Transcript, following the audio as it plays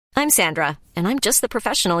I'm Sandra, and I'm just the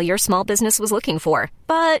professional your small business was looking for.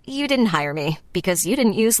 But you didn't hire me because you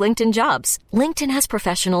didn't use LinkedIn Jobs. LinkedIn has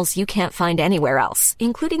professionals you can't find anywhere else,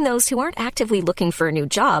 including those who aren't actively looking for a new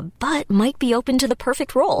job, but might be open to the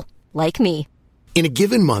perfect role, like me. In a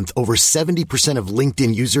given month, over 70% of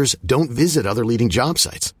LinkedIn users don't visit other leading job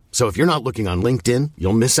sites. So if you're not looking on LinkedIn,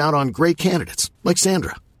 you'll miss out on great candidates like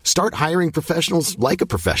Sandra. Start hiring professionals like a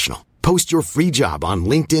professional. Post your free job on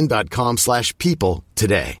linkedin.com/people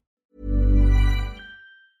today.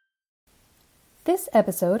 This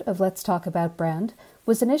episode of Let's Talk About Brand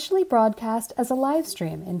was initially broadcast as a live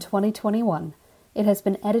stream in 2021. It has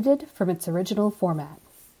been edited from its original format.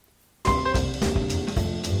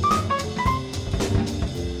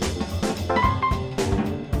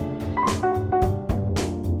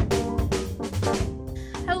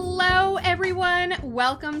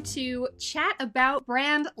 Welcome to Chat About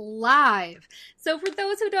Brand Live. So for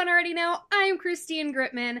those who don't already know, I'm Christine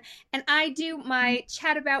Gritman, and I do my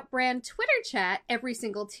Chat About Brand Twitter chat every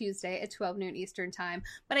single Tuesday at 12 noon Eastern Time,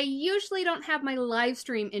 but I usually don't have my live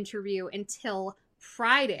stream interview until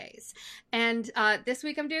Fridays. And this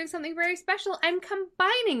week I'm doing something very special. I'm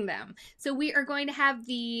combining them. So we are going to have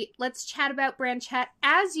the Let's Chat About Brand chat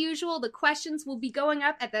as usual. The questions will be going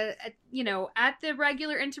up at the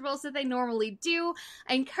regular intervals that they normally do.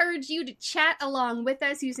 I encourage you to chat along with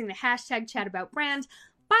us using the hashtag #ChatAboutBrand.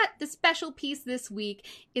 But the special piece this week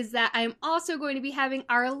is that I'm also going to be having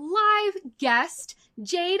our live guest,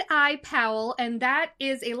 Jayde Powell, and that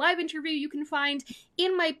is a live interview you can find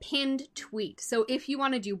in my pinned tweet. So if you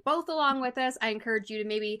want to do both along with us, I encourage you to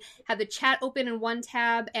maybe have the chat open in one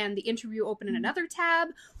tab and the interview open in another tab,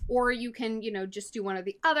 or you can, just do one or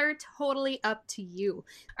the other. Totally up to you.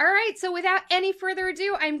 All right, so without any further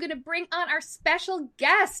ado, I'm going to bring on our special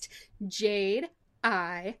guest, Jayde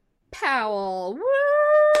Powell. Woo!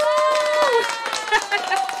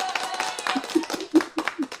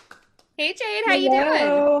 Hey Jayde, how you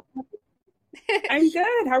doing? I'm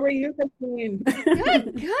good. How are you, Christine?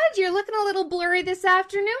 Good. You're looking a little blurry this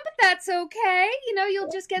afternoon, but that's okay.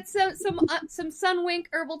 You'll just get some Sunwink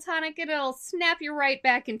herbal tonic and it'll snap you right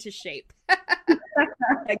back into shape.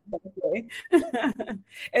 Exactly.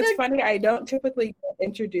 It's funny, I don't typically get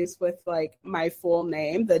introduced with my full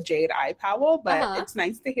name, the Jayde Powell, but It's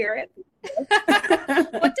nice to hear it.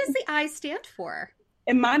 What does the I stand for?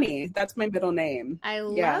 Imani, that's my middle name. I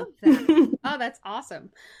love that. Oh, that's awesome.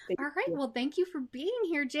 All right. Well, thank you for being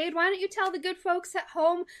here, Jayde. Why don't you tell the good folks at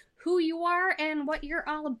home who you are and what you're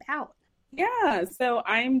all about? Yeah, so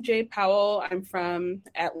I'm Jayde Powell. I'm from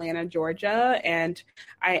Atlanta, Georgia, and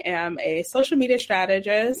I am a social media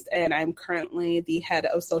strategist, and I'm currently the head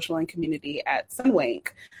of social and community at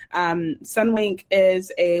Sunwink. Sunwink is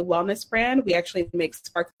a wellness brand. We actually make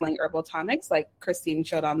sparkling herbal tonics like Christine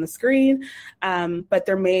showed on the screen, but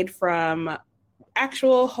they're made from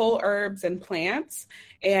actual whole herbs and plants.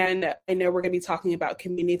 And I know we're going to be talking about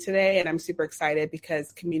community today, and I'm super excited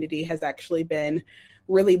because community has actually been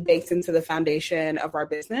really baked into the foundation of our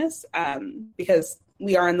business because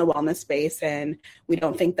we are in the wellness space and we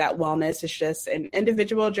don't think that wellness is just an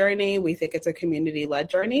individual journey. We think it's a community-led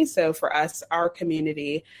journey. So for us, our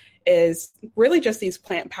community is really just these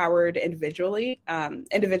plant-powered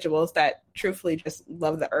individuals that truthfully just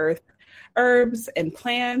love the earth, herbs and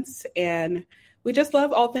plants, and we just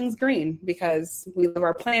love all things green because we love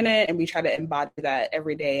our planet and we try to embody that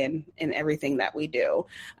every day in everything that we do.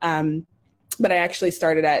 But I actually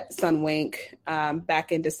started at Sunwink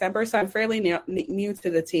back in December, so I'm fairly new to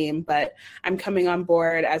the team, but I'm coming on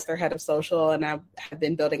board as their head of social, and I have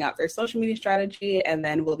been building out their social media strategy, and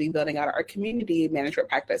then we'll be building out our community management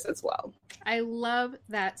practice as well. I love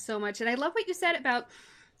that so much, and I love what you said about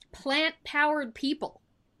plant-powered people.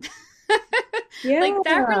 Yeah.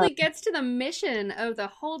 That really gets to the mission of the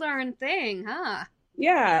whole darn thing, huh?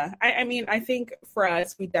 Yeah, I think for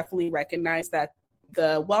us, we definitely recognize that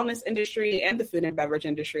the wellness industry and the food and beverage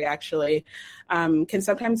industry actually can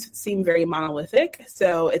sometimes seem very monolithic.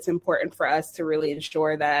 So it's important for us to really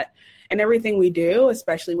ensure that in everything we do,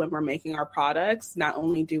 especially when we're making our products, not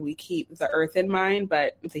only do we keep the earth in mind,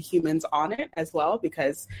 but the humans on it as well,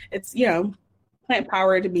 because it's, plant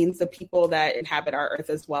powered means the people that inhabit our earth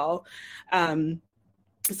as well.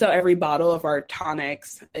 So every bottle of our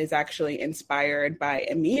tonics is actually inspired by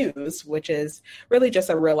a muse, which is really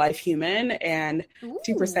just a real life human. And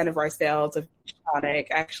 2% of our sales of tonic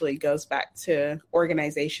actually goes back to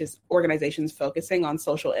organizations focusing on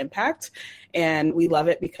social impact. And we love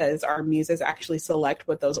it because our muses actually select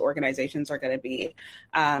what those organizations are going to be.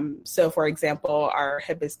 So for example, our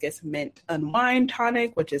hibiscus mint unwind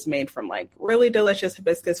tonic, which is made from like really delicious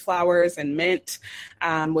hibiscus flowers and mint,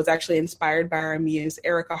 was actually inspired by our muse,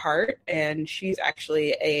 Erica Hart. And she's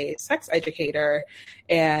actually a sex educator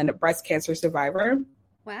and breast cancer survivor.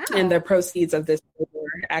 Wow. And the proceeds of this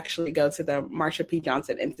actually go to the Marsha P.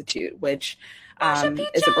 Johnson Institute, which is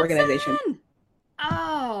an organization.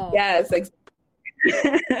 Oh. Yes, exactly.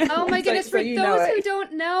 Oh my goodness. For those who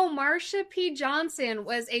don't know, Marsha P. Johnson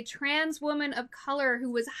was a trans woman of color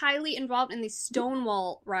who was highly involved in the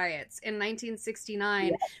Stonewall riots in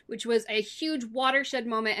 1969, which was a huge watershed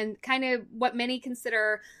moment and kind of what many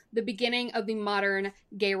consider the beginning of the modern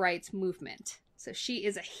gay rights movement. So she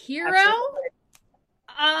is a hero. Absolutely.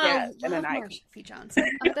 Oh, yes, and an icon. Marsha P.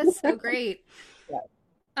 Johnson. Oh, that's so great. Yes.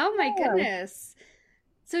 Oh my goodness.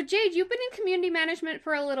 So Jayde, you've been in community management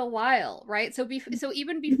for a little while, right? So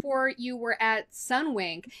even before you were at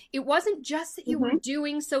Sunwink, it wasn't just that you were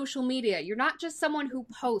doing social media. You're not just someone who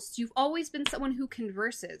posts. You've always been someone who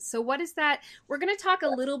converses. So what is that? We're going to talk a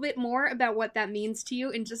little bit more about what that means to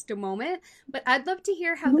you in just a moment, but I'd love to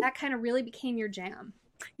hear how that kind of really became your jam.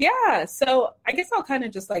 Yeah, so I guess I'll kind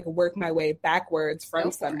of just like work my way backwards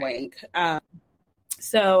from Sunwink.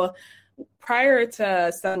 So prior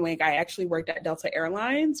to Sunwink, I actually worked at Delta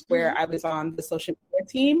Airlines where I was on the social media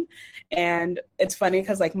team. And it's funny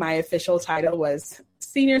because like my official title was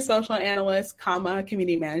senior social analyst,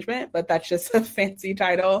 community management, but that's just a fancy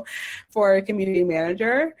title for a community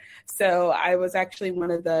manager. So I was actually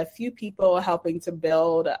one of the few people helping to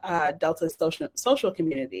build Delta's social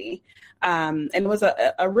community. And it was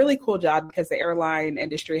a really cool job because the airline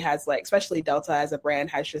industry has like, especially Delta as a brand,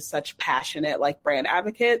 has just such passionate like brand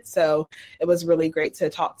advocates. So it was really great to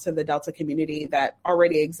talk to the Delta community that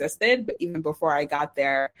already existed, but even before I got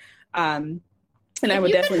there. And I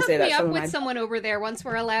would definitely say that you can hook me up with someone over there once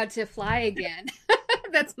we're allowed to fly again.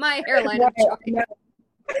 That's my airline of choice.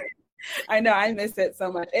 I know, I miss it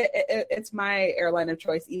so much. It's my airline of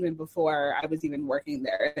choice even before I was even working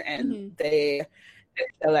there, and they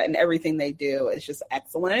show that in everything they do is just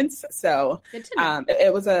excellence. So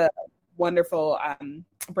it was a wonderful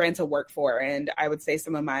brand to work for, and I would say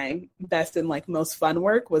some of my best and like most fun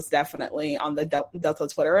work was definitely on the Delta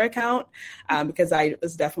Twitter account, because I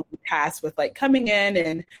was definitely tasked with like coming in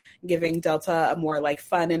and giving Delta a more like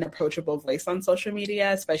fun and approachable voice on social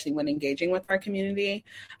media, especially when engaging with our community.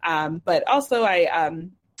 But also I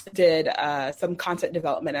did some content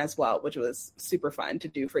development as well, which was super fun to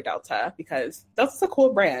do for Delta because Delta's a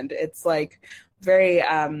cool brand. It's like very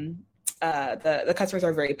the customers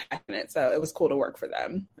are very passionate, so it was cool to work for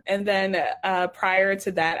them. And then prior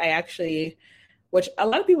to that, I actually, which a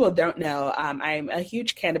lot of people don't know, I'm a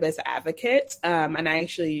huge cannabis advocate, and I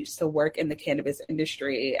actually used to work in the cannabis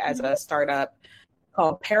industry as a startup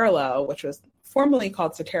called Parallel, which was formerly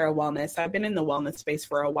called Satera Wellness. I've been in the wellness space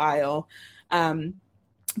for a while.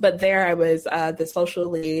 But there I was the social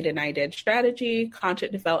lead, and I did strategy,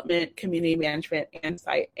 content development, community management,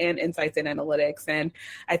 insights and analytics. And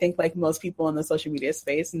I think like most people in the social media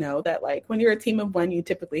space know that like when you're a team of one, you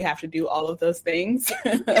typically have to do all of those things.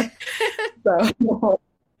 So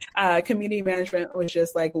community management was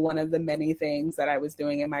just like one of the many things that I was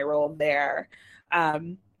doing in my role there.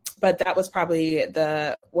 But that was probably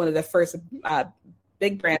one of the first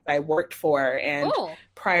big brands I worked for. And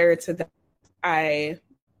prior to that,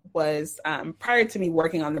 prior to me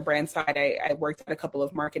working on the brand side, I worked at a couple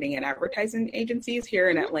of marketing and advertising agencies here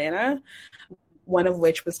in Atlanta, one of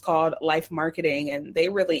which was called Life Marketing, and they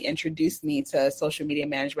really introduced me to social media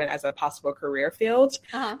management as a possible career field.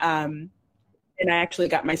 And I actually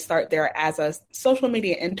got my start there as a social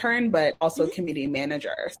media intern, but also community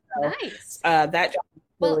manager. So that job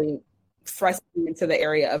really thrust me into the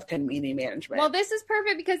area of community management. Well, this is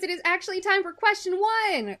perfect because it is actually time for question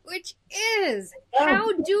 1, which is,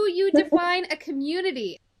 how do you define a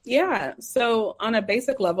community? Yeah. So on a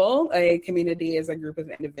basic level, a community is a group of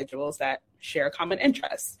individuals that share common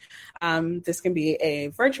interests. This can be a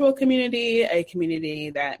virtual community, a community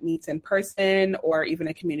that meets in person, or even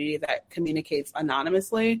a community that communicates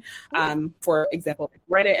anonymously. For example,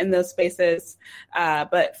 Reddit in those spaces.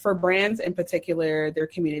 But for brands in particular, their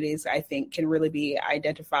communities, I think, can really be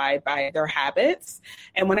identified by their habits.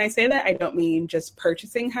 And when I say that, I don't mean just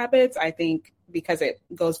purchasing habits. I think because it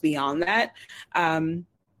goes beyond that.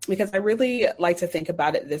 Because I really like to think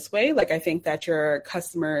about it this way. Like, I think that your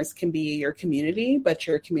customers can be your community, but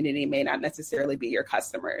your community may not necessarily be your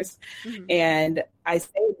customers. And I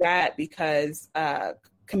say that because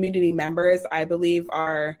community members, I believe,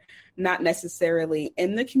 are not necessarily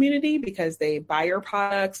in the community because they buy your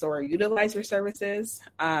products or utilize your services.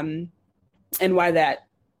 And while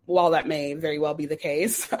that may very well be the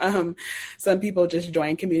case, some people just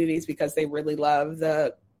join communities because they really love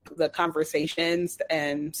the conversations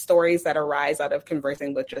and stories that arise out of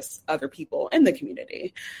conversing with just other people in the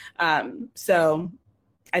community. So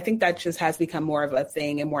I think that just has become more of a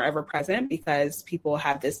thing and more ever present because people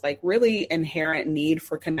have this like really inherent need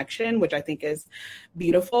for connection, which I think is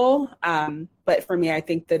beautiful. But for me, I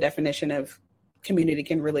think the definition of community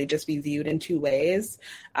can really just be viewed in two ways.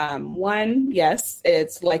 One, yes,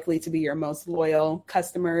 it's likely to be your most loyal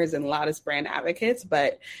customers and loudest brand advocates,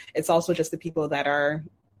 but it's also just the people that are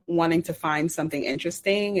wanting to find something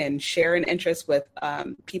interesting and share an interest with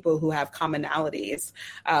people who have commonalities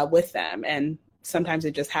with them. And sometimes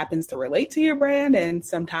it just happens to relate to your brand and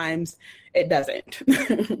sometimes it doesn't.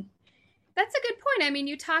 That's a good point. I mean,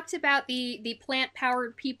 you talked about the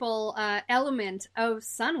plant-powered people element of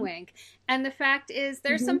Sunwink. And the fact is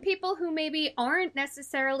there's some people who maybe aren't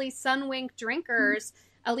necessarily Sunwink drinkers,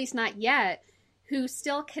 at least not yet, who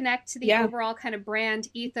still connect to the overall kind of brand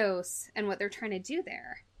ethos and what they're trying to do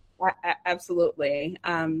there. Absolutely.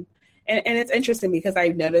 And it's interesting because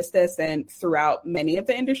I've noticed this and throughout many of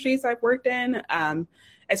the industries I've worked in,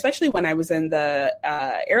 especially when I was in the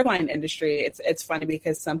airline industry. It's funny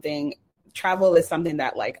because travel is something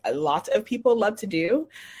that like a lot of people love to do.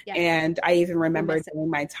 Yes. And I even remember during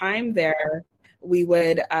my time there, we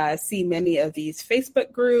would see many of these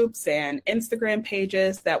Facebook groups and Instagram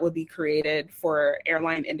pages that would be created for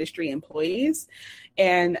airline industry employees.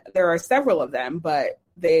 And there are several of them, but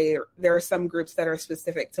there are some groups that are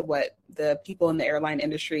specific to what the people in the airline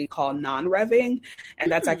industry call non-revving.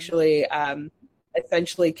 And that's actually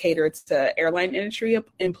essentially catered to airline industry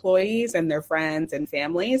employees and their friends and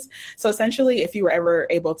families. So essentially, if you were ever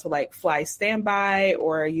able to like fly standby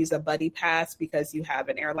or use a buddy pass because you have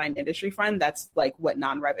an airline industry friend, that's like what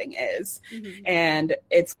non-revving is. And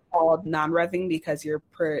it's called non-revving because you're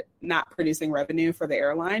not producing revenue for the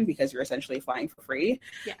airline because you're essentially flying for free.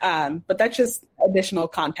 But that's just additional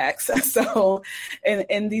context. So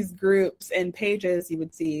in these groups and pages, you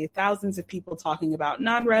would see thousands of people talking about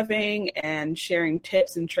non-revving and sharing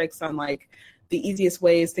tips and tricks on like the easiest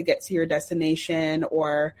ways to get to your destination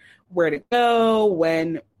or where to go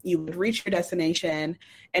when you would reach your destination.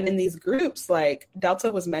 And in these groups, like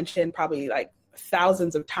Delta was mentioned probably like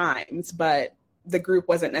thousands of times, but the group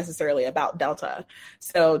wasn't necessarily about Delta.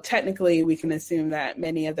 So technically we can assume that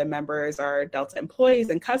many of the members are Delta employees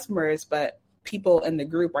and customers, but people in the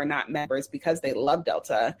group are not members because they love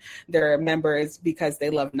Delta. They're members because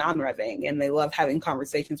they love non-revving and they love having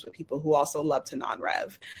conversations with people who also love to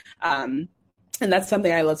non-rev. And that's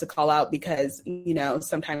something I love to call out because, you know,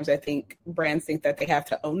 sometimes I think brands think that they have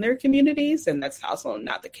to own their communities, and that's also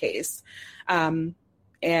not the case. And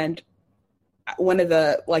one of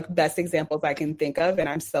the like best examples I can think of, and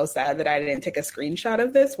I'm so sad that I didn't take a screenshot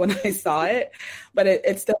of this when I saw it, but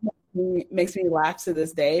it still makes me laugh to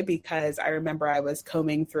this day because I remember I was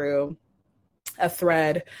combing through a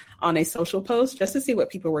thread on a social post just to see what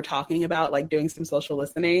people were talking about, like doing some social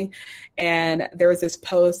listening. And there was this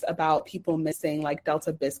post about people missing like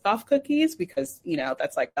Delta Biscoff cookies because, you know,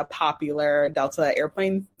 that's like a popular Delta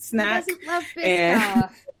airplane snack. Who doesn't love Biscoff? And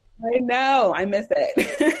I know, I miss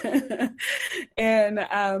it. And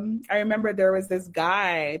I remember there was this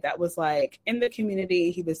guy that was like in the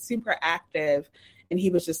community, he was super active. And he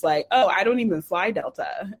was just like, oh, I don't even fly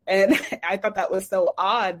Delta. And I thought that was so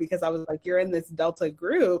odd because I was like, you're in this Delta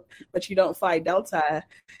group, but you don't fly Delta.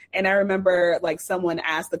 And I remember like someone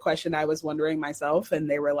asked the question I was wondering myself, and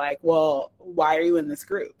they were like, well, why are you in this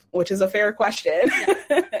group? Which is a fair question.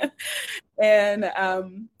 Yeah.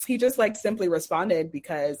 And he just like simply responded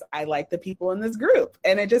because I like the people in this group.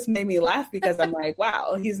 And it just made me laugh because I'm like,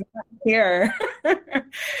 wow, he's not here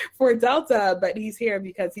for Delta, but he's here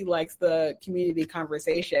because he likes the community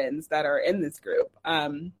conversations that are in this group.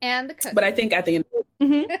 And the cookie. But I think at the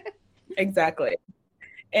end, exactly.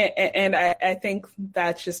 And I think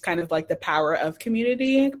that's just kind of like the power of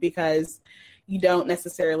community because you don't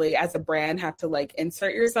necessarily as a brand have to like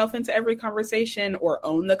insert yourself into every conversation or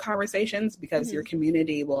own the conversations because your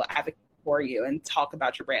community will advocate for you and talk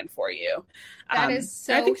about your brand for you. That is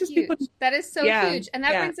so huge. That is so huge. And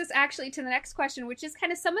that brings us actually to the next question, which is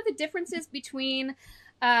kind of some of the differences between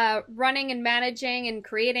running and managing and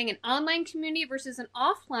creating an online community versus an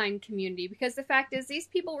offline community. Because the fact is these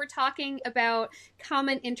people were talking about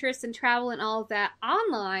common interests in travel and all of that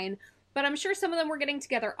online, but I'm sure some of them were getting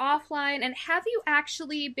together offline. And have you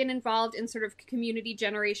actually been involved in sort of community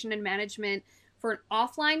generation and management for an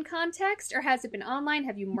offline context, or has it been online?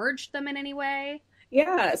 Have you merged them in any way?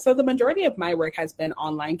 Yeah, so the majority of my work has been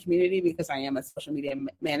online community because I am a social media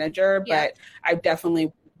manager, but I've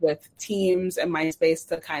definitely with teams in my space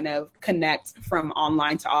to kind of connect from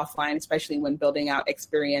online to offline, especially when building out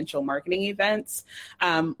experiential marketing events,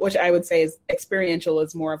 which I would say is experiential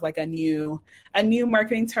is more of like a new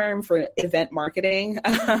marketing term for event marketing.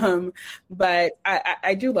 But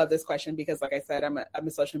I do love this question because, like I said, I'm a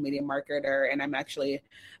social media marketer, and I'm actually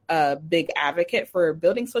a big advocate for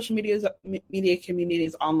building social media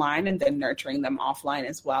communities online and then nurturing them offline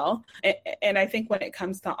as well. And I think when it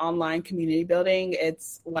comes to online community building,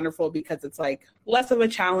 it's wonderful because it's like less of a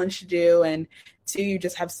challenge to do, and two, you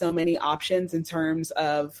just have so many options in terms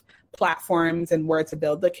of platforms and where to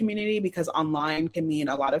build the community, because online can mean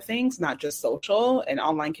a lot of things, not just social. An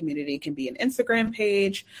online community can be an Instagram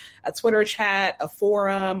page, a Twitter chat, a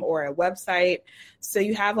forum, or a website. So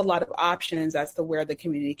you have a lot of options as to where the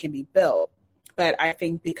community can be built. But I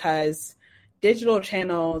think because digital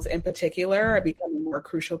channels in particular are becoming more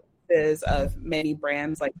crucial pieces of many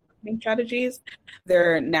brands like marketing strategies,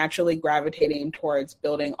 they're naturally gravitating towards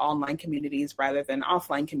building online communities rather than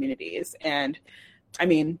offline communities. And I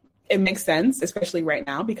mean, it makes sense, especially right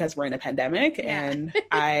now because we're in a pandemic. Yeah. And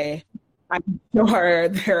I'm sure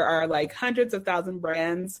there are like hundreds of thousands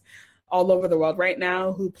brands all over the world right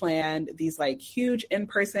now who plan these like huge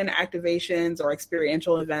in-person activations or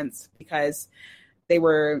experiential events because they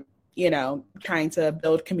were, trying to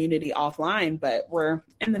build community offline, but we're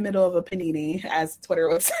in the middle of a panini, as Twitter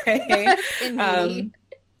would say.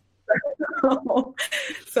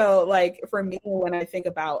 So like for me, when I think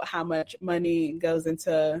about how much money goes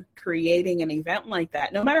into creating an event like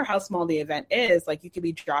that, no matter how small the event is, like you could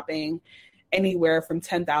be dropping anywhere from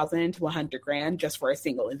 10,000 to 100 grand just for a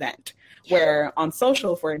single event. Yeah. Where on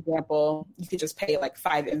social, for example, you could just pay like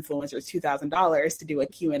 5 influencers $2,000 to do a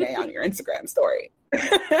Q&A on your Instagram story.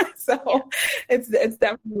 So it's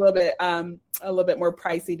definitely a little bit more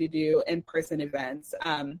pricey to do in-person events.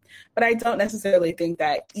 But I don't necessarily think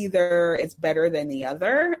that either is better than the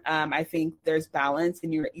other. I think there's balance,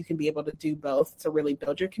 and you can be able to do both to really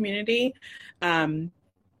build your community.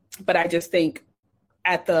 But I just think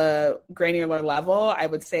at the granular level, I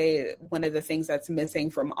would say one of the things that's missing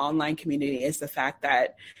from online community is the fact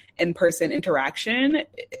that in-person interaction,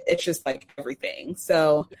 it's just like everything.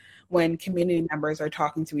 So when community members are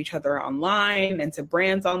talking to each other online and to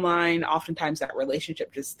brands online, oftentimes that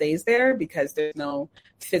relationship just stays there because there's no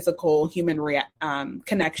physical human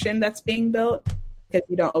connection that's being built, because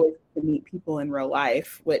you don't always get to meet people in real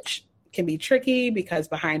life, which can be tricky because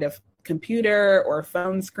behind a computer or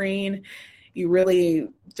phone screen, you really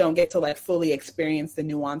don't get to like fully experience the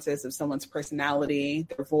nuances of someone's personality,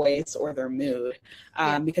 their voice, or their mood,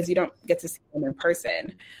 because you don't get to see them in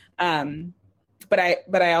person. But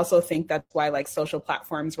I also think that's why like social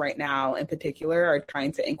platforms right now in particular are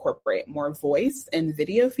trying to incorporate more voice and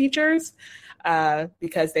video features,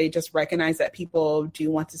 because they just recognize that people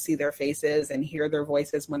do want to see their faces and hear their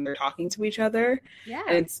voices when they're talking to each other. Yeah.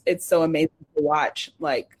 And it's so amazing to watch,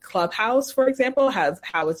 like Clubhouse, for example,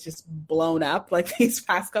 how it's just blown up like these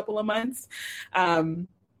past couple of months. And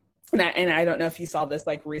I don't know if you saw this,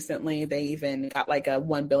 like recently, they even got like a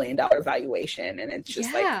 $1 billion valuation, and it's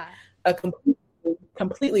just like a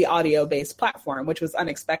completely audio-based platform, which was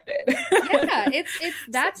unexpected.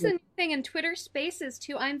 That's a new thing in Twitter Spaces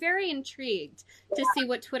too. I'm very intrigued to see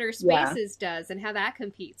what Twitter Spaces does and how that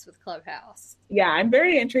competes with Clubhouse. Yeah, I'm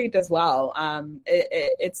very intrigued as well.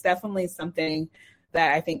 It's definitely something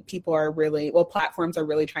that I think platforms are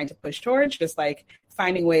really trying to push towards, just like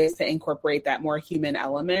finding ways to incorporate that more human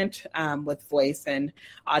element with voice and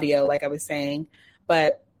audio, like I was saying.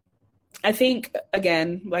 But I think,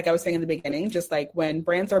 again, like I was saying in the beginning, just like when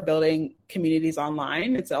brands are building communities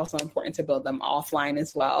online, it's also important to build them offline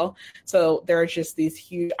as well. So there are just these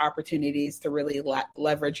huge opportunities to really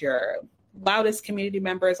leverage your loudest community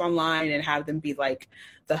members online and have them be like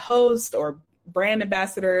the host or brand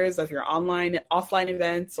ambassadors of your offline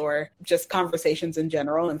events, or just conversations in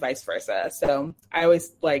general, and vice versa. So I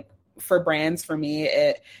always like, for brands, for me,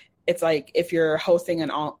 it's like if you're hosting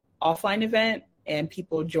an offline event and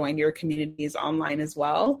people join your communities online as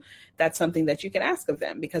well, that's something that you can ask of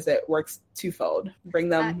them, because it works twofold. Bring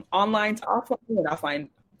them online to offline and offline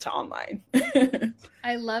to online.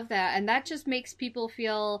 I love that. And that just makes people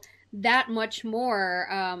feel that much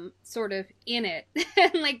more sort of in it.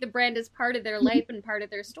 Like the brand is part of their life and part of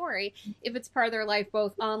their story, if it's part of their life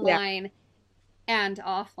both online and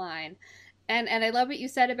offline. And I love what you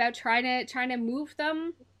said about trying to move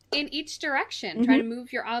them in each direction, trying to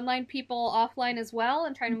move your online people offline as well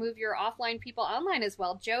and trying to move your offline people online as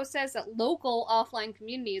well. Joe says that local offline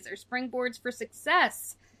communities are springboards for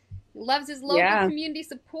success. He loves his local community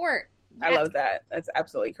support. I love that. That's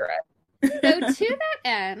absolutely correct. So to that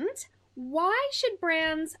end, why should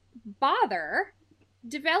brands bother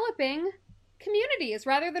developing communities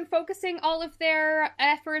rather than focusing all of their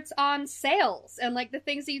efforts on sales and like the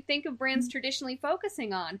things that you think of brands traditionally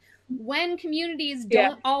focusing on when communities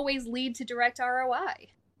don't always lead to direct ROI?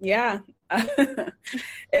 Yeah.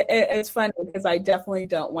 It's funny because I definitely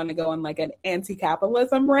don't want to go on like an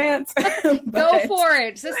anti-capitalism rant. Go for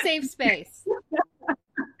it. It's a safe space.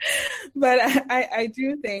 But I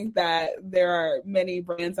do think that there are many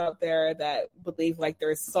brands out there that believe like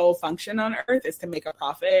their sole function on earth is to make a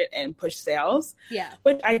profit and push sales. Yeah.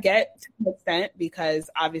 Which I get to an extent because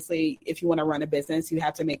obviously if you want to run a business, you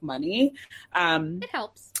have to make money. It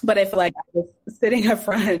helps. But I feel like I was sitting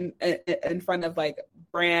in front of like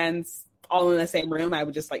brands all in the same room, I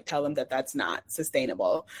would just like tell them that that's not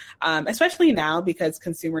sustainable, especially now because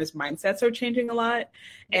consumers' mindsets are changing a lot.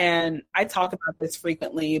 And I talk about this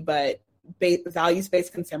frequently, but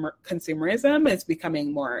values-based consumerism is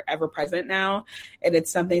becoming more ever present now. And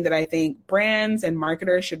it's something that I think brands and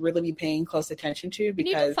marketers should really be paying close attention to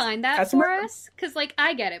because can you define that for us? Because like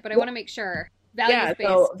I get it, but I want to make sure.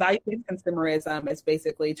 So value-based consumerism is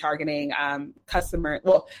basically targeting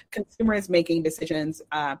consumers making decisions,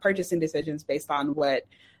 purchasing decisions based on what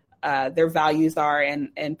their values are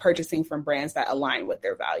and purchasing from brands that align with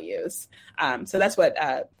their values. So that's what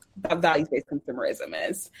values-based consumerism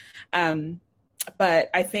is. But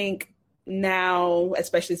I think now,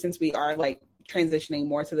 especially since we are like transitioning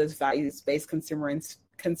more to this values-based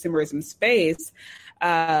consumerism space,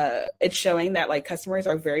 it's showing that like customers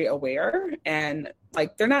are very aware and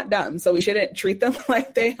like they're not dumb, so we shouldn't treat them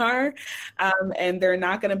like they are, and they're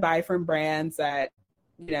not going to buy from brands that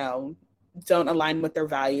don't align with their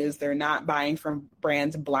values. They're not buying from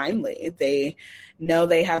brands blindly. They know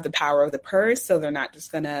they have the power of the purse, so they're not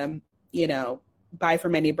just going to buy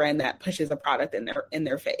from any brand that pushes a product in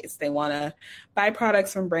their face. They want to buy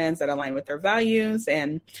products from brands that align with their values.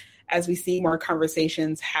 And as we see more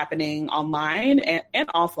conversations happening online and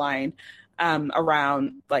offline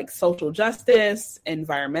around like social justice,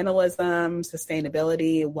 environmentalism,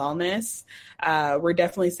 sustainability, wellness, we're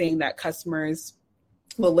definitely seeing that customers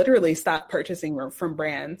will literally stop purchasing from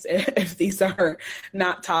brands if these are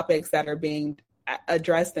not topics that are being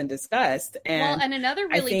addressed and discussed. And another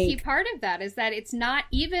really key part of that is that it's not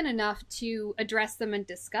even enough to address them and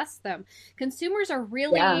discuss them. Consumers are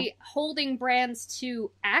really holding brands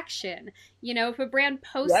to action. If a brand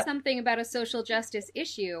posts something about a social justice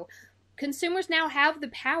issue, consumers now have the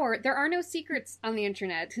power. There are no secrets on the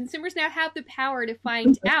internet. Consumers now have the power to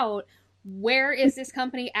find out where is this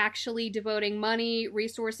company actually devoting money,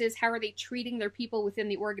 resources, how are they treating their people within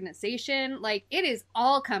the organization? Like, it is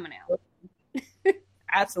all coming out.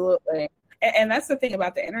 Absolutely. And that's the thing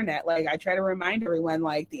about the internet. Like, I try to remind everyone,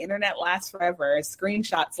 like, the internet lasts forever.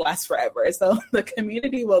 Screenshots last forever. So the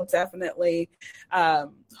community will definitely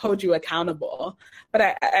hold you accountable.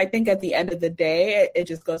 But I think at the end of the day, it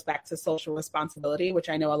just goes back to social responsibility, which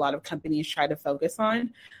I know a lot of companies try to focus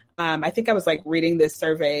on. I think I was like reading this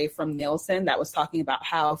survey from Nielsen that was talking about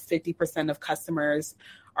how 50% of customers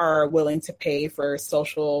are willing to pay for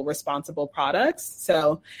social responsible products.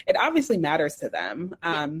 So it obviously matters to them.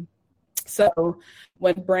 So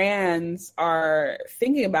when brands are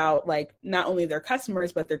thinking about like not only their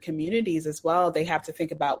customers, but their communities as well, they have to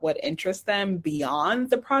think about what interests them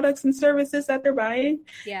beyond the products and services that they're buying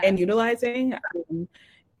and utilizing.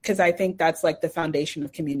 Because I think that's like the foundation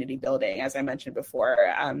of community building, as I mentioned before,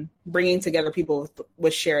 bringing together people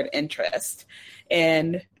with shared interest.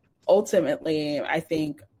 And ultimately, I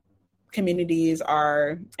think communities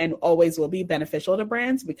are and always will be beneficial to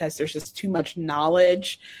brands because there's just too much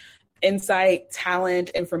knowledge, insight, talent,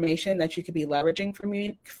 information that you could be leveraging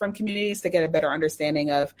from communities to get a better understanding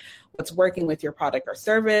of what's working with your product or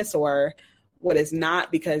service or what is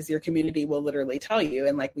not, because your community will literally tell you.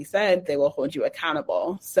 And like we said, they will hold you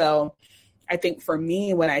accountable. So I think for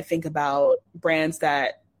me, when I think about brands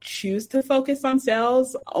that choose to focus on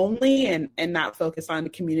sales only and not focus on the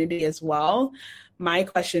community as well, my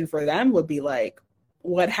question for them would be like,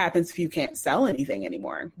 what happens if you can't sell anything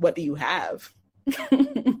anymore? What do you have?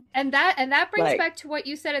 And that brings back to what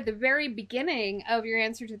you said at the very beginning of your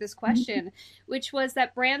answer to this question, which was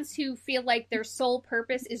that brands who feel like their sole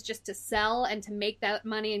purpose is just to sell and to make that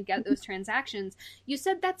money and get those transactions, you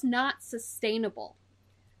said that's not sustainable.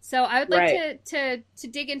 So I would like to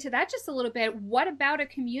dig into that just a little bit. What about a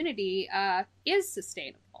community is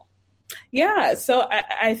sustainable? Yeah. So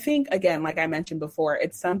I think, again, like I mentioned before,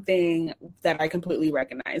 it's something that I completely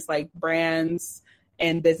recognize. Like brands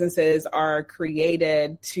and businesses are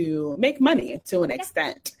created to make money to an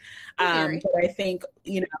extent. But I think,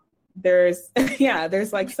 there's,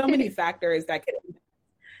 there's like so many factors that could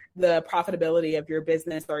the profitability of your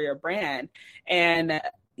business or your brand. And,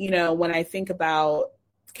 when I think about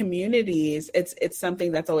communities, it's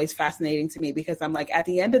something that's always fascinating to me, because I'm like, at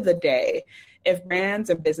the end of the day, if brands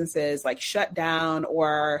and businesses like shut down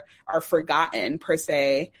or are forgotten per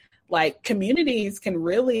se, like communities can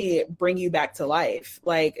really bring you back to life.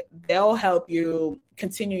 Like they'll help you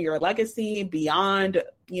continue your legacy beyond,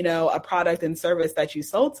 a product and service that you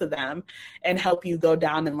sold to them, and help you go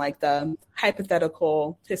down in like the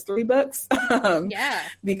hypothetical history books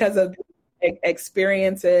because of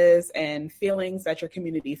experiences and feelings that your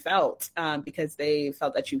community felt, because they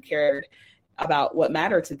felt that you cared about what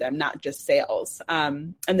mattered to them, not just sales.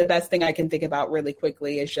 And the best thing I can think about really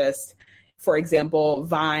quickly is just, for example,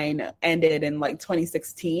 Vine ended in like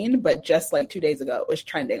 2016, but just like 2 days ago, it was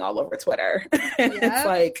trending all over Twitter. It's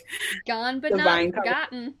like gone but not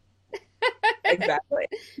forgotten. Exactly.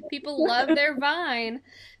 People love their Vine.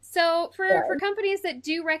 So for companies that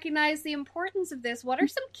do recognize the importance of this, what are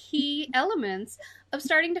some key elements of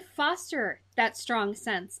starting to foster that strong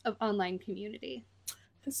sense of online community?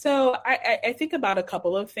 So I think about a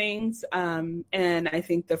couple of things. And I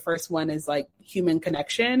think the first one is like human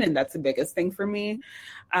connection. And that's the biggest thing for me.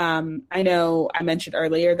 I know I mentioned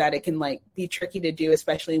earlier that it can like be tricky to do,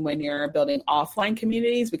 especially when you're building offline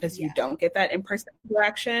communities, because you don't get that in-person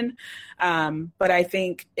interaction. But I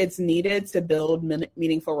think it's needed to build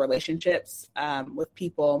meaningful relationships with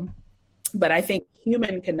people. But I think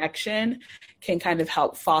human connection can kind of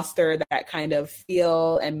help foster that kind of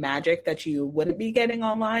feel and magic that you wouldn't be getting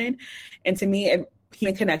online. And to me,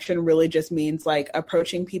 human connection really just means like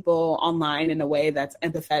approaching people online in a way that's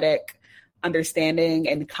empathetic, understanding,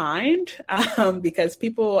 and kind, because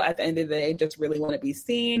people at the end of the day just really want to be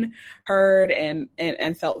seen, heard,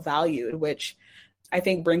 and felt valued, which I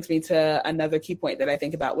think brings me to another key point that I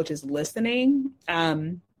think about, which is listening.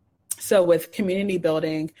 So with community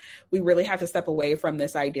building, we really have to step away from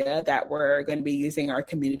this idea that we're going to be using our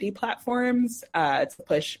community platforms to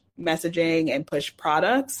push messaging and push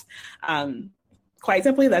products. Quite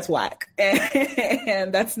simply, that's whack.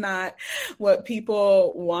 And that's not what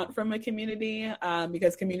people want from a community,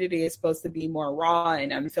 because community is supposed to be more raw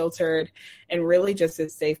and unfiltered, and really just a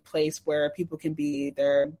safe place where people can be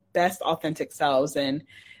their best authentic selves and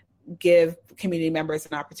give community members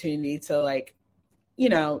an opportunity to like,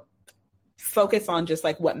 focus on just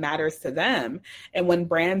like what matters to them. And when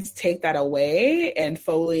brands take that away and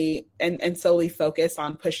solely focus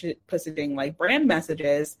on pushing like brand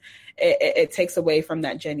messages, it takes away from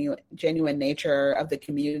that genuine nature of the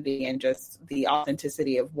community and just the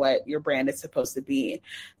authenticity of what your brand is supposed to be.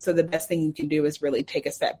 So the best thing you can do is really take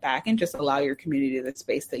a step back and just allow your community the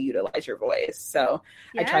space to utilize your voice. So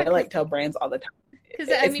I try to like tell brands all the time,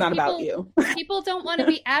 it's not about you. People don't want to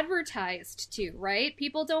be advertised to, right?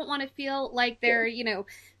 People don't want to feel like they're,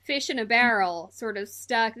 fish in a barrel sort of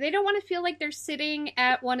stuck. They don't want to feel like they're sitting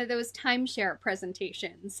at one of those timeshare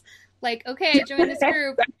presentations. Like, okay, join this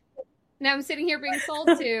group. Now I'm sitting here being sold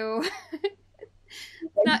to.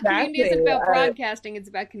 Community isn't about broadcasting, it's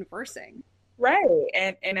about conversing.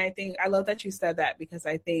 Right. And I think I love that you said that, because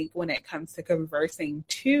I think when it comes to conversing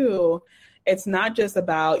too, it's not just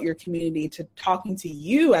about your community to talking to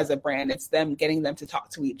you as a brand, it's getting them to talk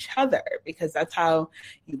to each other, because that's how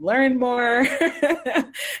you learn more.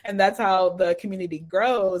 And that's how the community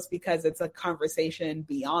grows, because it's a conversation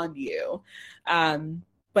beyond you.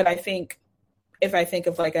 But I think if I think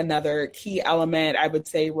of like another key element, I would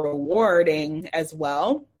say rewarding as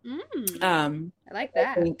well. I like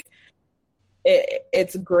that. I think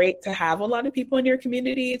it's great to have a lot of people in your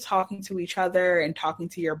community talking to each other and talking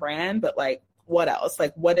to your brand, but like, what else?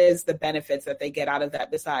 Like, what is the benefits that they get out of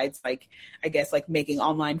that besides like, I guess, like making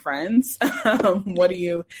online friends? What are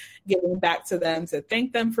you giving back to them to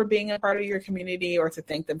thank them for being a part of your community, or to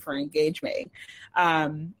thank them for engaging?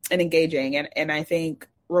 And I think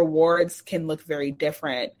rewards can look very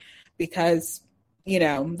different, because,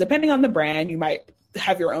 depending on the brand, you might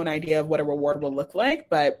have your own idea of what a reward will look like,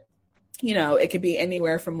 but it could be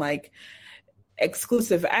anywhere from like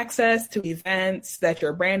exclusive access to events that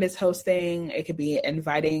your brand is hosting. It could be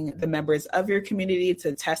inviting the members of your community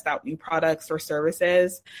to test out new products or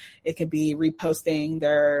services. It could be reposting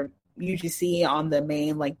their UGC on the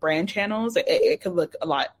main like brand channels. It could look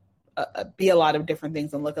be a lot of different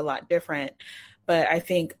things and look a lot different. But I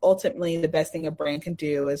think ultimately the best thing a brand can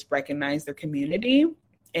do is recognize their community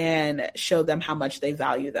and show them how much they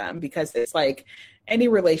value them, because it's like any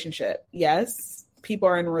relationship. Yes, people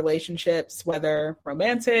are in relationships, whether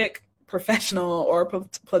romantic, professional, or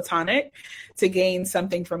platonic, to gain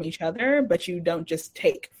something from each other, but you don't just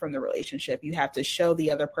take from the relationship. You have to show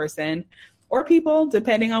the other person or people,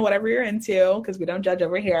 depending on whatever you're into, because we don't judge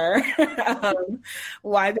over here,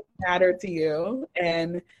 why they matter to you,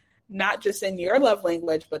 and not just in your love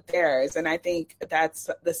language, but theirs. And I think that's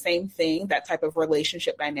the same thing. That type of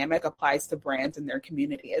relationship dynamic applies to brands and their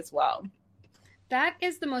community as well. That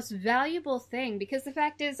is the most valuable thing, because the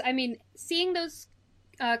fact is, I mean, seeing those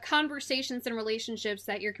conversations and relationships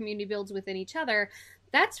that your community builds within each other,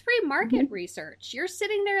 that's free market research. You're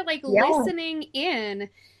sitting there listening in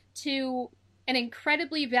to an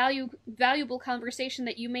incredibly valuable conversation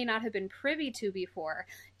that you may not have been privy to before.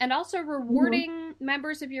 And also rewarding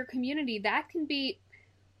members of your community. That can be,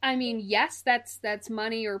 I mean, yes, that's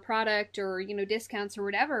money or product or, discounts or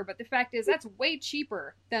whatever. But the fact is, that's way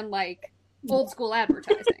cheaper than old school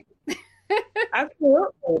advertising.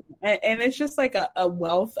 Absolutely. And it's just like a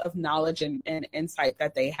wealth of knowledge and insight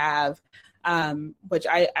that they have, which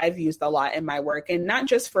I've used a lot in my work, and not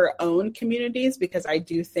just for own communities, because I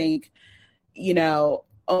do think,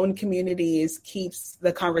 own communities keeps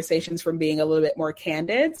the conversations from being a little bit more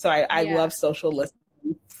candid. So I love social listening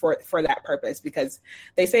for that purpose, because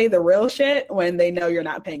they say the real shit when they know you're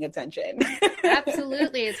not paying attention.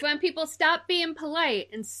 Absolutely. It's when people stop being polite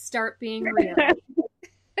and start being real.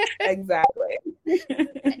 Exactly.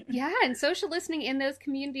 Yeah, and social listening in those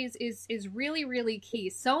communities is really, really key.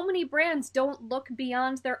 So many brands don't look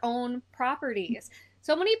beyond their own properties.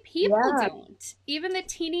 So many people don't. Even the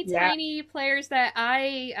teeny tiny players that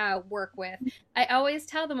I work with, I always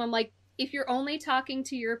tell them, I'm like, if you're only talking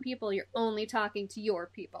to your people, you're only talking to your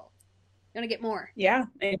people. You're going to get more. Yeah.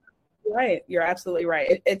 Right. You're absolutely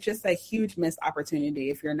right. It's just a huge missed opportunity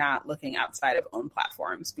if you're not looking outside of own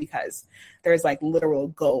platforms, because there's literal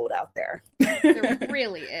gold out there. There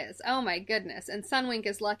really is. Oh my goodness. And Sunwink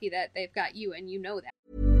is lucky that they've got you, and you know that.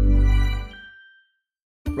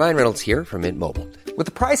 Ryan Reynolds here from Mint Mobile. With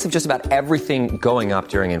the price of just about everything going up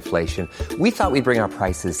during inflation, we thought we'd bring our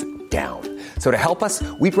prices down. So to help us,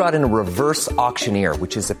 we brought in a reverse auctioneer,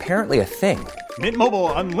 which is apparently a thing. Mint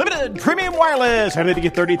Mobile Unlimited Premium Wireless. How to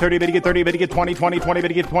get 30, 30, bit to get 30, bit to get 20, 20, 20, bit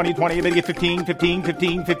to get 20, 20, bit to get 15, 15,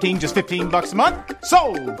 15, 15, just $15 a month?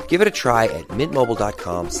 Sold! Give it a try at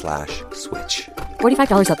mintmobile.com/switch.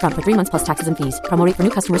 $45 up front for 3 months plus taxes and fees. Promo rate for new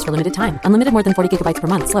customers for limited time. Unlimited more than 40 gigabytes per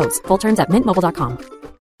month. Slows full terms at mintmobile.com.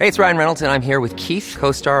 Hey, it's Ryan Reynolds, and I'm here with Keith,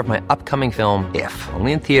 co-star of my upcoming film, If,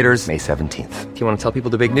 only in theaters May 17th. Do you want to tell people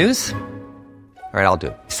the big news? All right, I'll do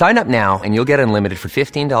it. Sign up now and you'll get unlimited for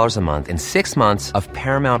 $15 a month and 6 months of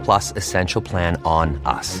Paramount Plus Essential Plan on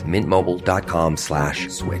us.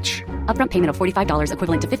 MintMobile.com/switch. Upfront payment of $45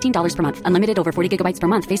 equivalent to $15 per month. Unlimited over 40 gigabytes per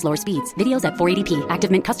month. Face lower speeds. Videos at 480p.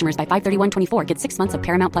 Active Mint customers by 531.24 get 6 months of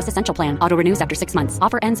Paramount Plus Essential Plan. Auto renews after 6 months.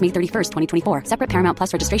 Offer ends May 31st, 2024. Separate Paramount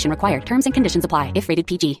Plus registration required. Terms and conditions apply if rated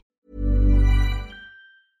PG.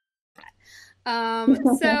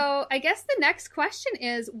 So I guess the next question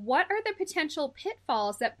is, what are the potential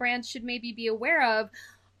pitfalls that brands should maybe be aware of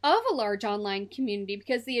a large online community?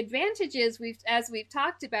 Because the advantages as we've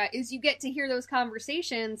talked about is you get to hear those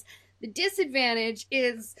conversations. The disadvantage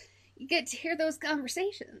is you get to hear those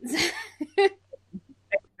conversations.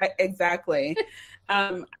 Exactly.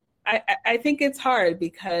 I think it's hard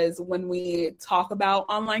because when we talk about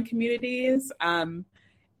online communities,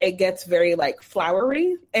 it gets very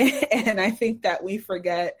flowery. And I think that we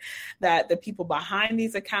forget that the people behind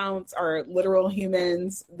these accounts are literal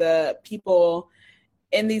humans. The people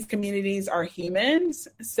in these communities are humans.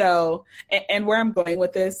 So, and where I'm going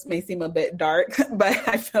with this may seem a bit dark, but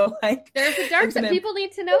I feel like there's a dark side. People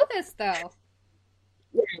need to know this though.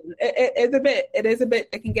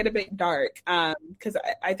 It can get a bit dark. Cause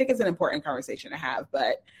I think it's an important conversation to have,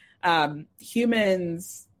 but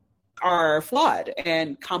humans are flawed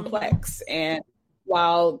and complex. And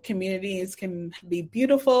while communities can be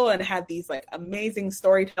beautiful and have these amazing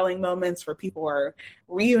storytelling moments where people are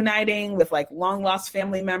reuniting with long lost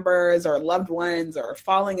family members or loved ones or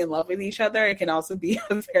falling in love with each other, it can also be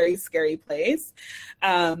a very scary place.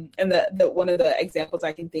 And the one of the examples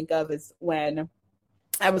I can think of is when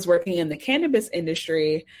I was working in the cannabis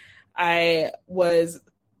industry. I was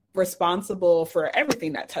responsible for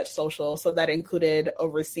everything that touched social. So that included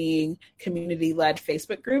overseeing community-led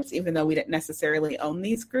Facebook groups, even though we didn't necessarily own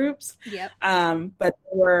these groups. Yep. But there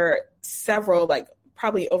were several,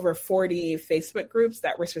 probably over 40 Facebook groups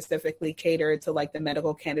that were specifically catered to the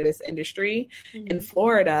medical cannabis industry in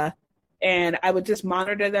Florida. And I would just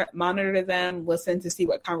monitor them, listen to see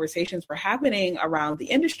what conversations were happening around the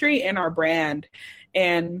industry and our brand.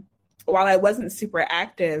 And while I wasn't super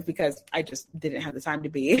active because I just didn't have the time to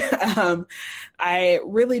be, I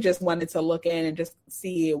really just wanted to look in and just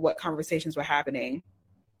see what conversations were happening.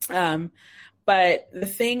 But the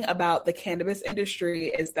thing about the cannabis industry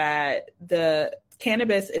is that the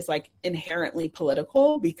cannabis is like inherently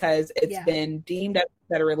political because it's been deemed as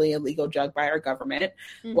a federally illegal drug by our government,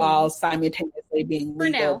 while simultaneously being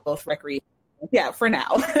legal both recreational. Yeah, for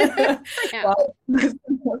now.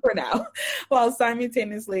 For now. While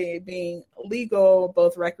simultaneously being legal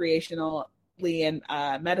both recreationally and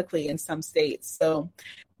medically in some states. So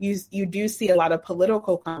you do see a lot of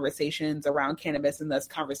political conversations around cannabis and thus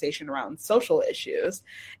conversation around social issues.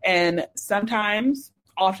 And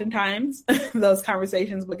oftentimes, those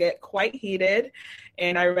conversations would get quite heated.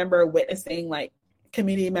 And I remember witnessing like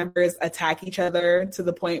community members attack each other to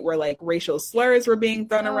the point where like racial slurs were being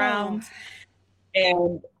thrown around.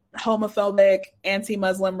 And homophobic,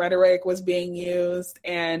 anti-Muslim rhetoric was being used.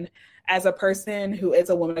 And as a person who is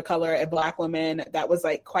a woman of color, a Black woman, that was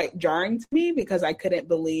like quite jarring to me because I couldn't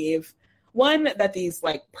believe, one, that these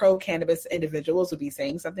like pro-cannabis individuals would be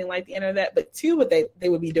saying something like the internet, but two, they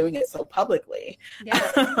would be doing it so publicly.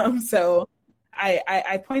 Yeah. So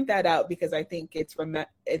I point that out because I think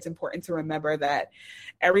it's important to remember that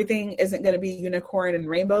everything isn't going to be unicorn and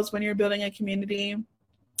rainbows when you're building a community.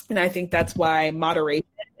 And I think that's why moderation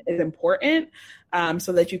is important,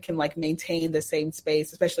 so that you can like maintain the same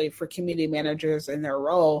space, especially for community managers in their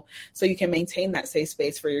role. So you can maintain that safe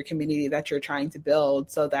space for your community that you're trying to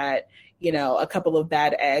build so that, you know, a couple of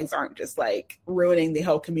bad eggs aren't just like ruining the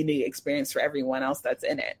whole community experience for everyone else that's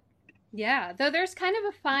in it. Yeah, though there's kind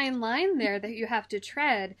of a fine line there that you have to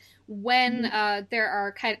tread when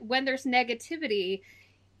when there's negativity.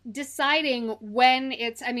 Deciding when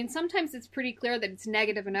it's, I mean, sometimes it's pretty clear that it's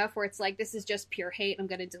negative enough where it's like, this is just pure hate, I'm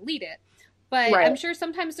going to delete it. But I'm sure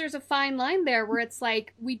sometimes there's a fine line there where it's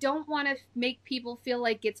like, we don't want to make people feel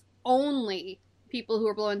like it's only people who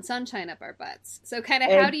are blowing sunshine up our butts. So kind of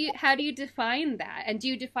how do you define that? And do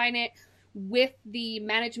you define it with the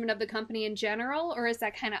management of the company in general, or is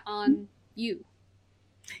that kind of on you?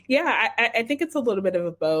 Yeah, I think it's a little bit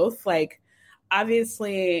of both. Like,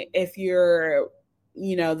 obviously, if you're,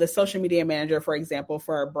 you know, the social media manager, for example,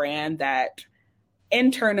 for a brand that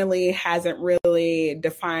internally hasn't really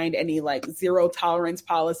defined any like zero tolerance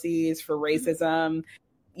policies for racism,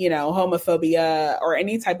 you know, homophobia, or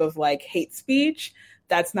any type of like hate speech,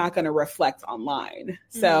 that's not going to reflect online.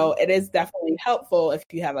 So it is definitely helpful if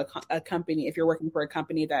you have a company, if you're working for a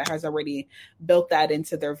company that has already built that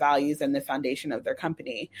into their values and the foundation of their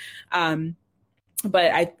company.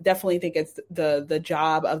 But I definitely think it's the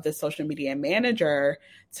job of the social media manager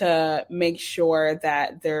to make sure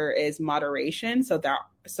that there is moderation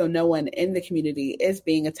so no one in the community is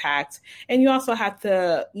being attacked. And you also have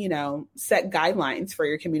to, you know, set guidelines for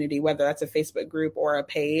your community, whether that's a Facebook group or a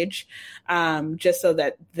page, just so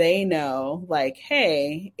that they know, like,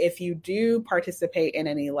 hey, if you do participate in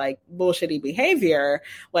any like bullshitty behavior,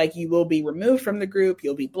 like you will be removed from the group,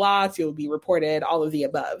 you'll be blocked, you'll be reported, all of the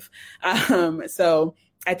above. So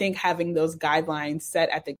I think having those guidelines set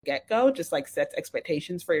at the get-go just like sets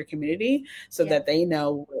expectations for your community so that they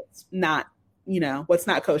know what's not, you know, what's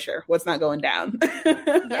not kosher, what's not going down.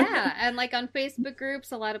 Yeah. And like on Facebook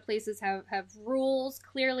groups, a lot of places have rules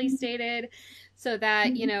clearly stated so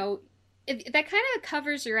that, you know, that kind of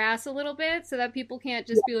covers your ass a little bit so that people can't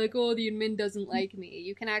just be like, oh, the admin doesn't like me.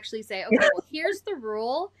 You can actually say, okay, well, here's the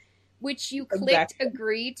rule, which you clicked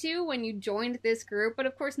agree to when you joined this group. But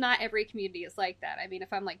of course, not every community is like that. I mean,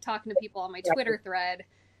 if I'm like talking to people on my Twitter thread,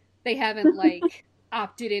 they haven't like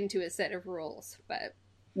opted into a set of rules. But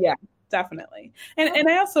yeah, definitely. And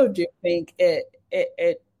I also do think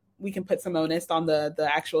we can put some onus on the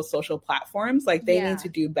actual social platforms. Like they need to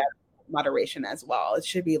do better moderation as well. It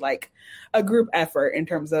should be like a group effort in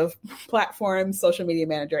terms of platforms, social media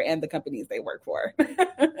manager, and the companies they work for.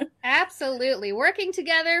 Absolutely. Working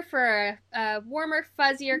together for a warmer,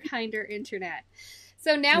 fuzzier, kinder internet.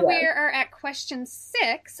 So now we are at question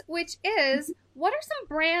 6, which is, what are some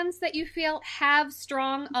brands that you feel have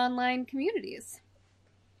strong online communities?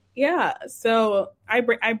 Yeah, so I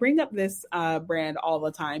bring up this brand all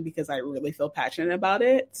the time because I really feel passionate about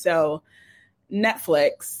it. So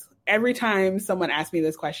Netflix, every time someone asks me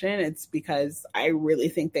this question, it's because I really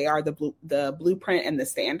think they are the blueprint and the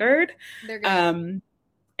standard. They're good.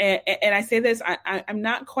 And I say this, I'm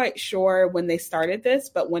not quite sure when they started this,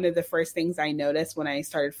 but one of the first things I noticed when I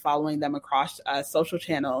started following them across social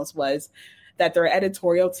channels was that their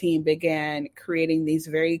editorial team began creating these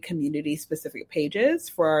very community specific pages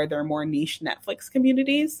for their more niche Netflix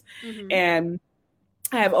communities. And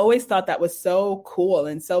I have always thought that was so cool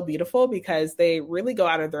and so beautiful because they really go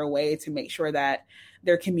out of their way to make sure that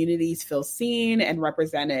their communities feel seen and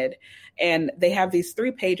represented. And they have these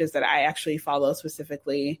 3 pages that I actually follow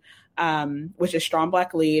specifically, which is Strong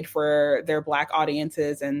Black Lead for their Black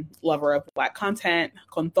audiences and lover of Black content,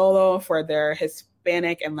 Con Todo for their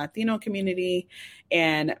Hispanic and Latino community,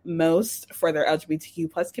 and Most for their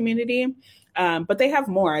LGBTQ plus community. But they have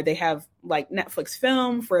more. They have like Netflix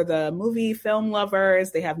Film for the movie film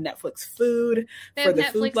lovers. They have Netflix Food for the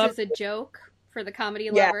Netflix food lovers. is a joke for the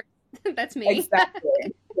comedy lovers. That's me.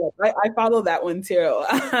 Exactly. I follow that one too.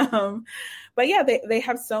 But yeah, they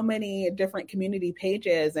have so many different community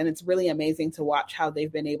pages, and it's really amazing to watch how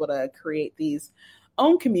they've been able to create these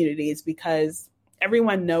own communities, because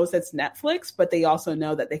everyone knows it's Netflix, but they also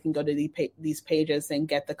know that they can go to these pages and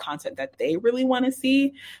get the content that they really want to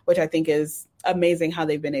see, which I think is amazing how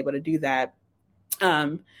they've been able to do that.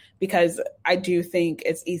 Because I do think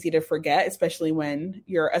it's easy to forget, especially when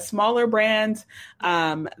you're a smaller brand,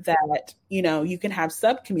 that, you know, you can have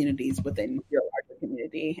sub communities within your larger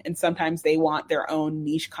community. And sometimes they want their own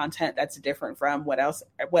niche content that's different from what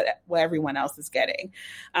everyone else is getting.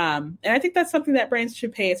 And I think that's something that brands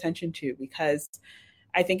should pay attention to, because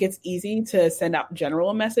I think it's easy to send out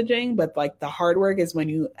general messaging, but like the hard work is when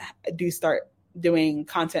you do start doing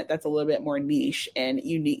content that's a little bit more niche and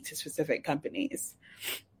unique to specific companies.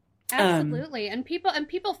 Absolutely. And people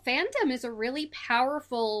fandom is a really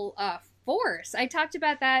powerful force. I talked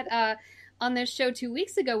about that on this show 2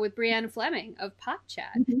 weeks ago with Brianne Fleming of Pop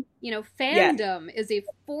Chat. You know, fandom is a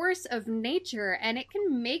force of nature, and it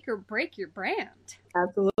can make or break your brand.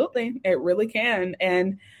 Absolutely. It really can.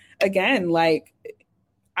 And again, like,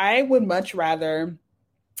 I would much rather,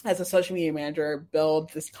 as a social media manager,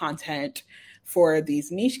 build this content for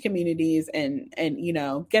these niche communities and, you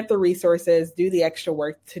know, get the resources, do the extra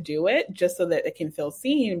work to do it, just so that it can feel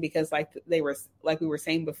seen. Because like we were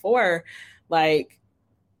saying before, like,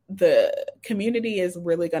 the community is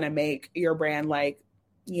really going to make your brand, like,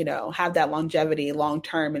 you know, have that longevity long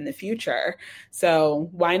term in the future. So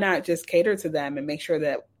why not just cater to them and make sure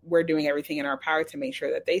that we're doing everything in our power to make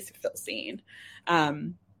sure that they feel seen.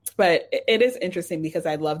 But it is interesting because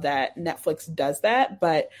I love that Netflix does that,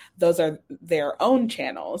 but those are their own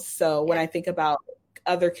channels. So when I think about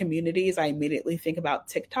other communities, I immediately think about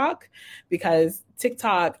TikTok, because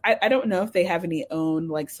TikTok, I don't know if they have any own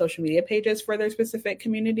like social media pages for their specific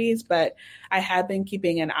communities, but I have been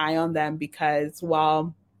keeping an eye on them, because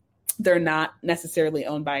while they're not necessarily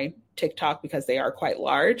owned by TikTok because they are quite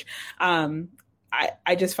large,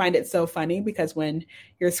 I just find it so funny, because when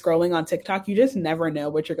you're scrolling on TikTok, you just never know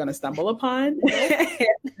what you're going to stumble upon.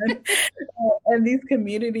 and these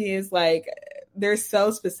communities, like, they're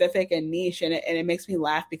so specific and niche, and it makes me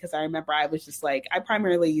laugh, because I remember I was just like, I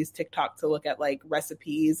primarily use TikTok to look at like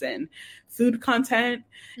recipes and food content.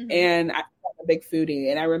 And I'm a big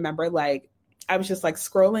foodie. And I remember like, I was just like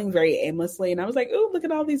scrolling very aimlessly, and I was like, "Ooh, look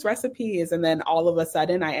at all these recipes!" And then all of a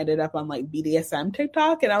sudden, I ended up on like BDSM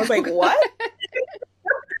TikTok, and I was like, "What?"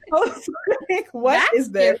 I was like, "What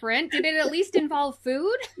is this?" Different. Did it at least involve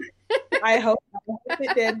food? I hope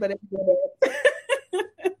it did, but it didn't.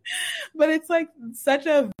 But it's like such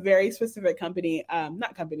a very specific community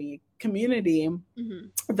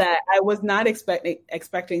that I was not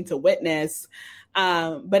expecting to witness.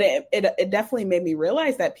 But it definitely made me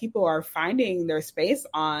realize that people are finding their space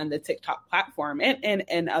on the TikTok platform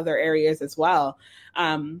and other areas as well,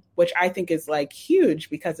 which I think is like huge,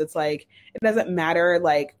 because it's like, it doesn't matter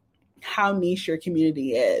like how niche your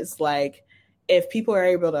community is. Like, if people are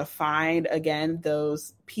able to find, again,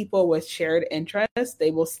 those people with shared interests, they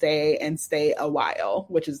will stay a while,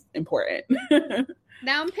 which is important.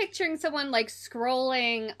 Now I'm picturing someone like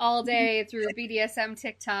scrolling all day through BDSM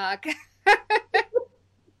TikTok.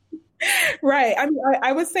 Right. I mean,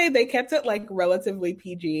 I would say they kept it like relatively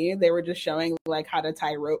PG. They were just showing like how to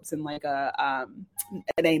tie ropes in like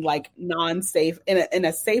in a like non-safe, in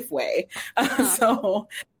a safe way. So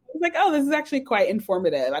I was like, oh, this is actually quite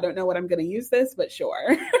informative. I don't know what I'm going to use this, but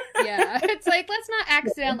sure. Yeah. It's like, let's not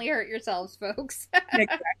accidentally hurt yourselves, folks.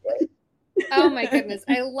 Exactly. Oh my goodness.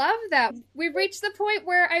 I love that. We've reached the point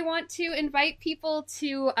where I want to invite people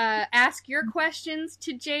to ask your questions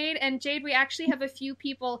to Jayde. And Jayde, we actually have a few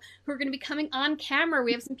people who are going to be coming on camera.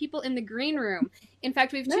 We have some people in the green room. In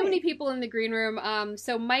fact, we have too many people in the green room.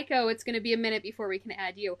 So Maiko, it's going to be a minute before we can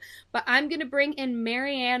add you. But I'm going to bring in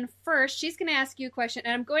Marianne first. She's going to ask you a question.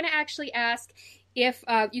 And I'm going to actually ask if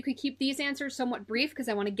you could keep these answers somewhat brief, because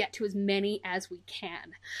I want to get to as many as we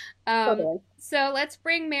can. So let's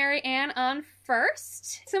bring Mary Ann on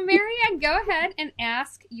first. So Mary Ann, go ahead and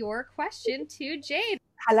ask your question to Jayde.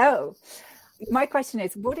 Hello. My question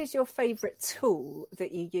is, what is your favorite tool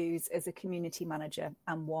that you use as a community manager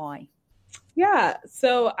and why? Yeah,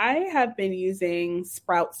 so I have been using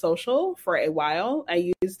Sprout Social for a while.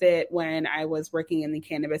 I used it when I was working in the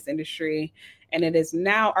cannabis industry, and it is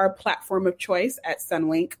now our platform of choice at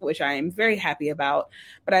Sunwink, which I am very happy about.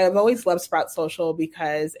 But I have always loved Sprout Social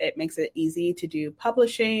because it makes it easy to do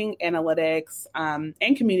publishing, analytics, and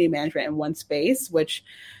community management in one space, which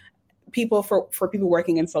for people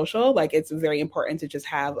working in social, like, it's very important to just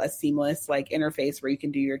have a seamless like interface where you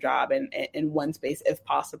can do your job in one space if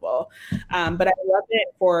possible. But I love it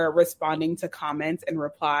for responding to comments and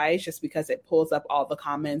replies, just because it pulls up all the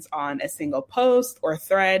comments on a single post or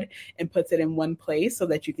thread and puts it in one place so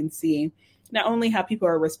that you can see not only how people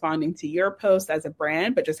are responding to your post as a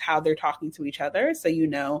brand, but just how they're talking to each other. So you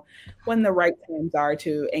know when the right times are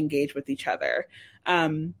to engage with each other.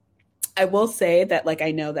 I will say that, like,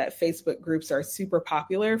 I know that Facebook groups are super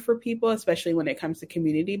popular for people, especially when it comes to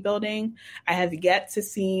community building. I have yet to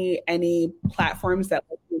see any platforms that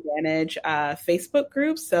let you manage Facebook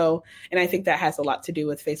groups. So, and I think that has a lot to do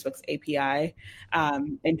with Facebook's API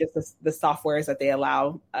and just the softwares that they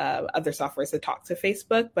allow other softwares to talk to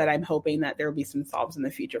Facebook. But I'm hoping that there will be some solves in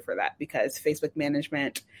the future for that, because Facebook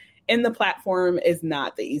management in the platform is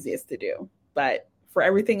not the easiest to do. But for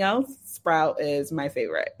everything else, Sprout is my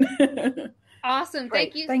favorite. Awesome.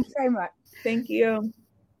 Great. Thank you. Thank you very much. Thank you.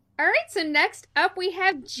 All right. So next up we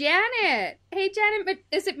have Janet. Hey, Janet.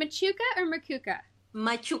 Is it Machuca or Makuka?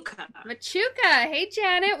 Machuca. Machuca. Hey,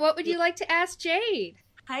 Janet. What would you like to ask Jayde?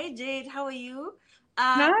 Hi, Jayde. How are you?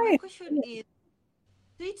 Hi. My question is,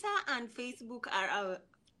 Twitter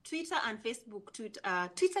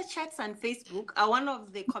chats and Facebook are one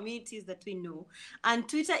of the communities that we know, and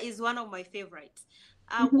Twitter is one of my favorites.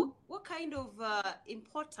 What kind of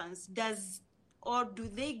importance do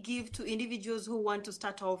they give to individuals who want to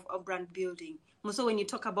start off a brand building? Also, when you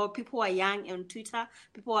talk about people are young on Twitter,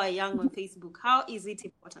 people are young on Facebook, how is it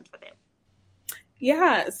important for them?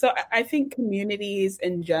 Yeah, so I think communities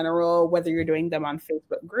in general, whether you're doing them on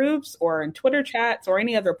Facebook groups or in Twitter chats or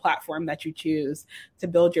any other platform that you choose to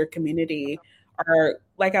build your community, are,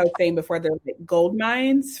 like I was saying before, they're like gold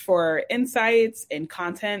mines for insights and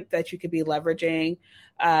content that you could be leveraging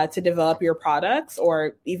to develop your products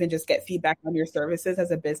or even just get feedback on your services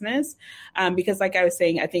as a business. Because like I was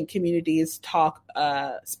saying, I think communities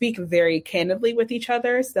speak very candidly with each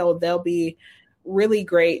other. So they'll be really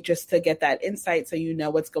great just to get that insight so you know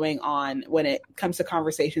what's going on when it comes to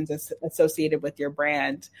conversations associated with your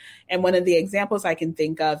brand. And one of the examples I can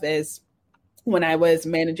think of is when I was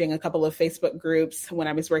managing a couple of Facebook groups when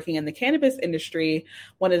I was working in the cannabis industry.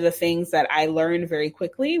 One of the things that I learned very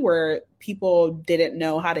quickly were people didn't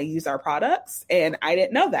know how to use our products. And I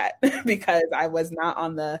didn't know that because I was not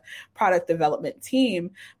on the product development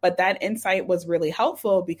team. But that insight was really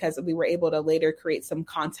helpful because we were able to later create some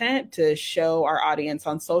content to show our audience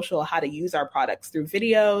on social how to use our products through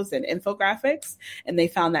videos and infographics. And they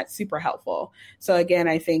found that super helpful. So again,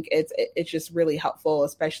 I think it's just really helpful,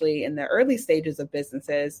 especially in the early stages of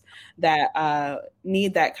businesses that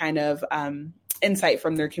need that kind of insight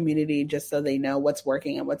from their community, just so they know what's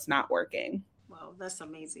working and what's not working. Wow, that's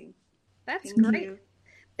amazing. That's great. You.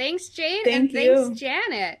 Thanks, Jayde. Thanks,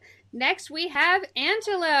 Janet. Next, we have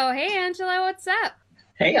Angelo. Hey, Angelo, what's up?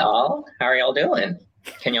 Hey, y'all. How are y'all doing?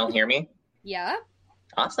 Can y'all hear me? Yeah.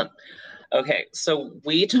 Awesome. Okay, so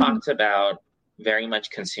we talked about very much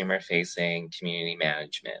consumer-facing community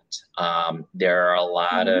management. There are a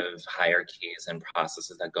lot of hierarchies and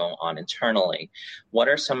processes that go on internally. What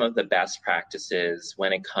are some of the best practices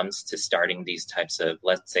when it comes to starting these types of,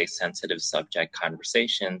 let's say, sensitive subject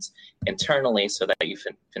conversations internally so that you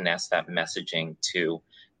finesse that messaging to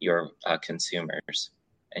your consumers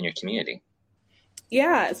and your community?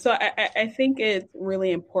 Yeah, so I think it's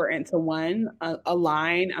really important to, one,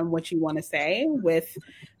 align on what you want to say with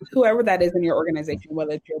whoever that is in your organization,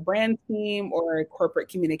 whether it's your brand team or corporate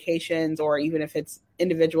communications, or even if it's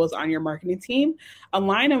individuals on your marketing team.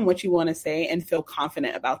 Align on what you want to say and feel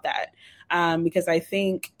confident about that. Because I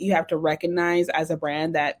think you have to recognize as a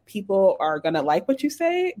brand that people are going to like what you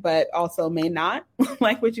say, but also may not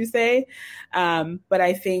like what you say. But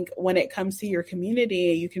I think when it comes to your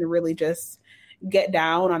community, you can really just get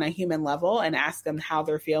down on a human level and ask them how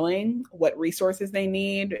they're feeling, what resources they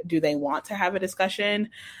need, do they want to have a discussion?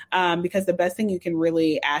 Because the best thing you can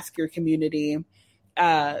really ask your community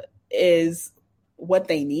is what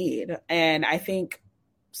they need. And I think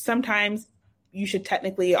sometimes you should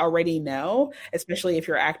technically already know, especially if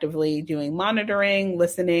you're actively doing monitoring,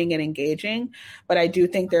 listening, and engaging. But I do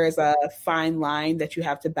think there is a fine line that you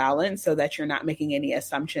have to balance so that you're not making any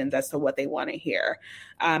assumptions as to what they want to hear.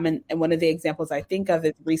 And one of the examples I think of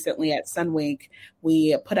is recently at Sun Week,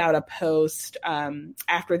 we put out a post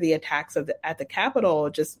after the attacks at the Capitol,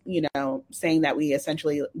 just, saying that we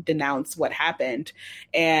essentially denounced what happened.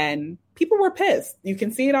 And people were pissed. You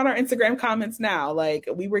can see it on our Instagram comments now. Like,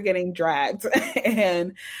 we were getting dragged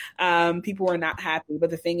and people were not happy.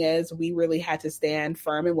 But the thing is, we really had to stand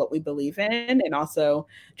firm in what we believe in and also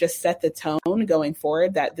just set the tone going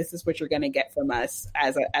forward that this is what you're going to get from us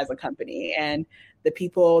as a company. And the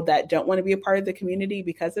people that don't want to be a part of the community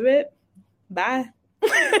because of it, bye.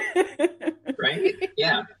 Right?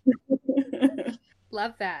 Yeah.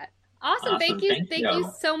 Love that. Awesome. Thank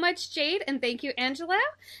you so much, Jayde, and thank you, Angela.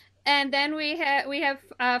 And then we have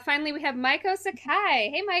Maiko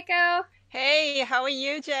Sakai. Hey, Maiko. Hey, how are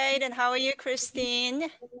you, Jayde? And how are you, Christine?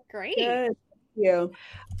 Great. Good. Thank you.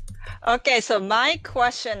 Okay, so my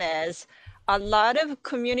question is, a lot of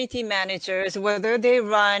community managers, whether they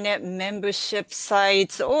run membership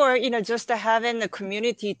sites or, just having the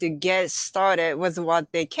community to get started with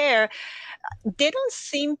what they care, they don't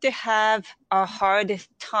seem to have a hard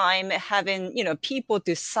time having, people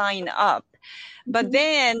to sign up. But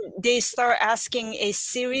then they start asking a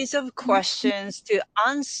series of questions to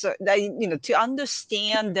answer, to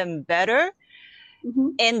understand them better. Mm-hmm.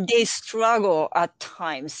 And they struggle at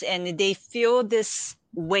times and they feel this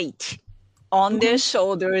weight on their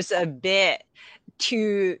shoulders a bit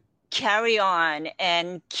to carry on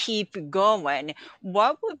and keep going.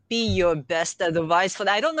 What would be your best advice for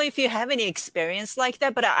that? I don't know if you have any experience like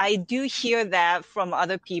that, but I do hear that from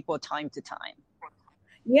other people time to time.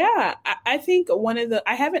 Yeah, I think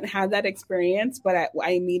I haven't had that experience, but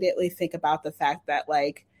I immediately think about the fact that,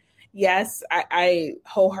 like, yes, I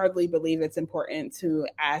wholeheartedly believe it's important to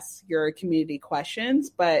ask your community questions,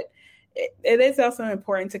 but it is also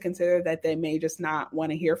important to consider that they may just not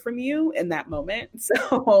want to hear from you in that moment.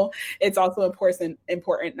 So it's also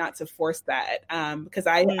important not to force that, because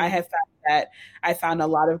I have found that I found a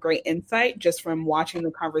lot of great insight just from watching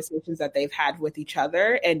the conversations that they've had with each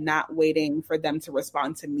other and not waiting for them to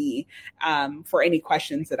respond to me for any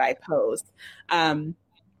questions that I posed.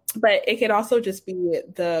 But it could also just be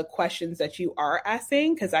the questions that you are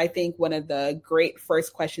asking, because I think one of the great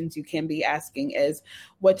first questions you can be asking is,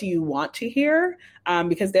 what do you want to hear?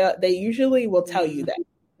 Because they usually will tell you that,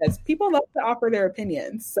 because people love to offer their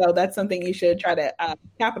opinions. So that's something you should try to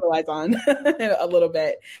capitalize on a little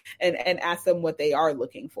bit and ask them what they are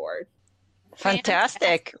looking for.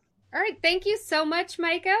 Fantastic. All right. Thank you so much,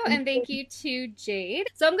 Maiko. And thank you to Jayde.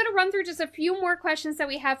 So I'm going to run through just a few more questions that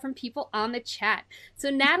we have from people on the chat. So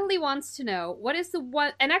Natalie wants to know, what is the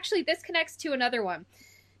one, and actually this connects to another one.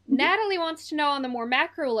 Natalie wants to know on the more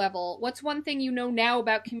macro level, what's one thing you know now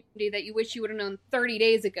about community that you wish you would have known 30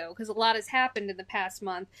 days ago? Because a lot has happened in the past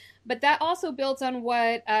month. But that also builds on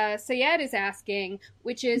what Syed is asking,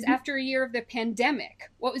 which is, after a year of the pandemic,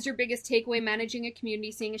 what was your biggest takeaway managing a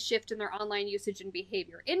community, seeing a shift in their online usage and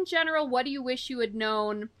behavior? In general, what do you wish you had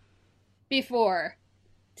known before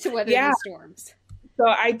to weather these storms? So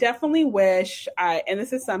I definitely wish and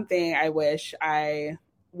this is something I wish I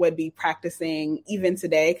would be practicing even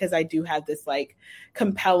today, because I do have this like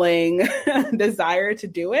compelling desire to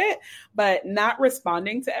do it, but not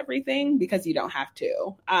responding to everything because you don't have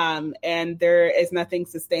to. And there is nothing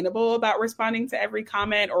sustainable about responding to every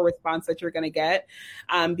comment or response that you're going to get,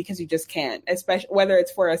 because you just can't, especially whether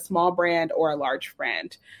it's for a small brand or a large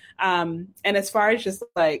brand. And as far as just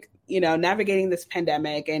like, navigating this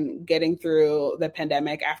pandemic and getting through the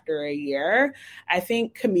pandemic after a year, I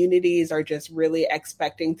think communities are just really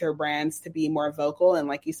expecting their brands to be more vocal. And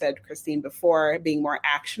like you said, Christine, before, being more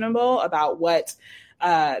actionable about what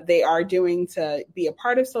they are doing to be a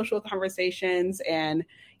part of social conversations and,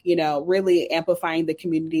 really amplifying the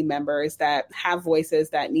community members that have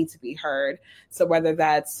voices that need to be heard. So whether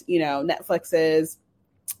that's, Netflix's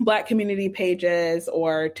Black community pages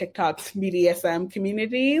or TikTok's BDSM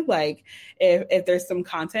community, like if there's some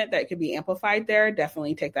content that could be amplified there,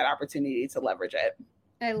 definitely take that opportunity to leverage it.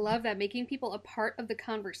 I love that, making people a part of the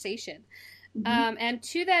conversation. And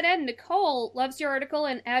to that end, Nicole loves your article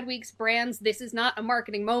in Adweek's Brands, This Is Not a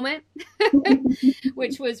Marketing Moment,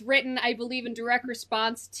 which was written, I believe, in direct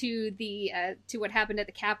response to to what happened at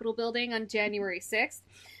the Capitol building on January 6th.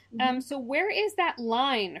 So where is that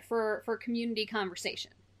line for community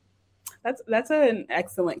conversation? That's an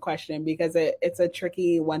excellent question, because it's a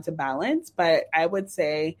tricky one to balance. But I would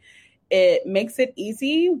say it makes it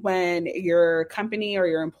easy when your company or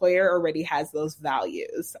your employer already has those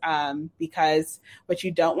values, because what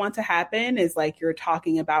you don't want to happen is like you're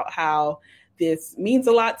talking about how this means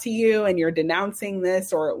a lot to you and you're denouncing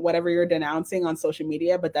this or whatever you're denouncing on social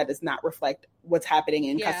media, but that does not reflect what's happening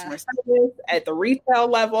in customer service, at the retail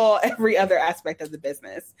level, every other aspect of the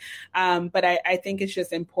business. But I think it's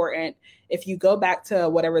just important, if you go back to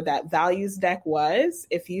whatever that values deck was,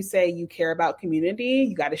 if you say you care about community,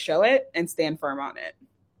 you got to show it and stand firm on it.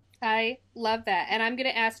 I love that. And I'm going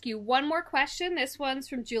to ask you one more question. This one's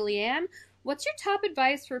from Julianne. What's your top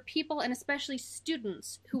advice for people and especially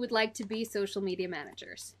students who would like to be social media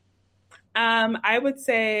managers? I would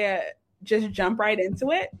say just jump right into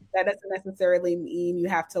it. That doesn't necessarily mean you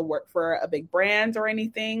have to work for a big brand or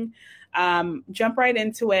anything. Jump right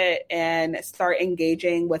into it and start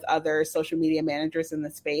engaging with other social media managers in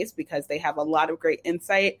the space, because they have a lot of great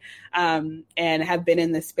insight and have been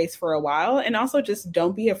in this space for a while. And also just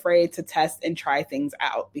don't be afraid to test and try things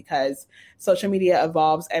out, because social media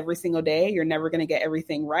evolves every single day. You're never going to get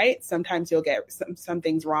everything right. Sometimes you'll get some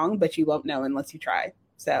things wrong, but you won't know unless you try.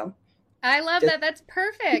 So I love that. That's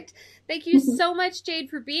perfect. Thank you so much, Jayde,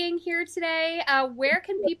 for being here today. Where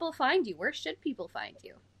can people find you? Where should people find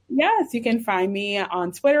you? Yes, you can find me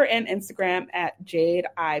on Twitter and Instagram at Jayde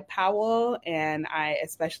I. Powell, and I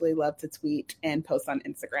especially love to tweet and post on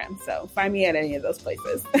Instagram. So find me at any of those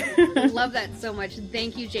places. Love that so much.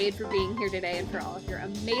 Thank you, Jayde, for being here today and for all of your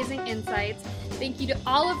amazing insights. Thank you to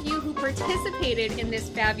all of you who participated in this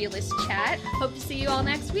fabulous chat. Hope to see you all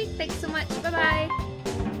next week. Thanks so much. Bye-bye.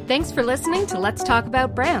 Thanks for listening to Let's Talk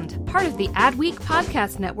About Brand, part of the Adweek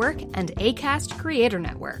Podcast Network and Acast Creator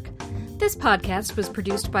Network. This podcast was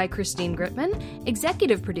produced by Christine Gritman,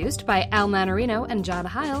 executive produced by Al Manarino and John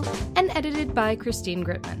Heil, and edited by Christine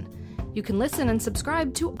Gritman. You can listen and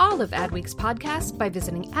subscribe to all of Adweek's podcasts by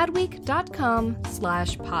visiting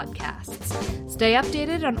adweek.com/podcasts. Stay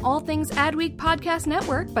updated on all things Adweek Podcast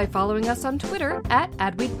Network by following us on Twitter at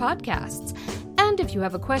Adweek Podcasts. And if you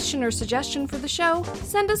have a question or suggestion for the show,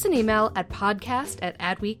 send us an email at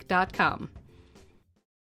podcast@adweek.com.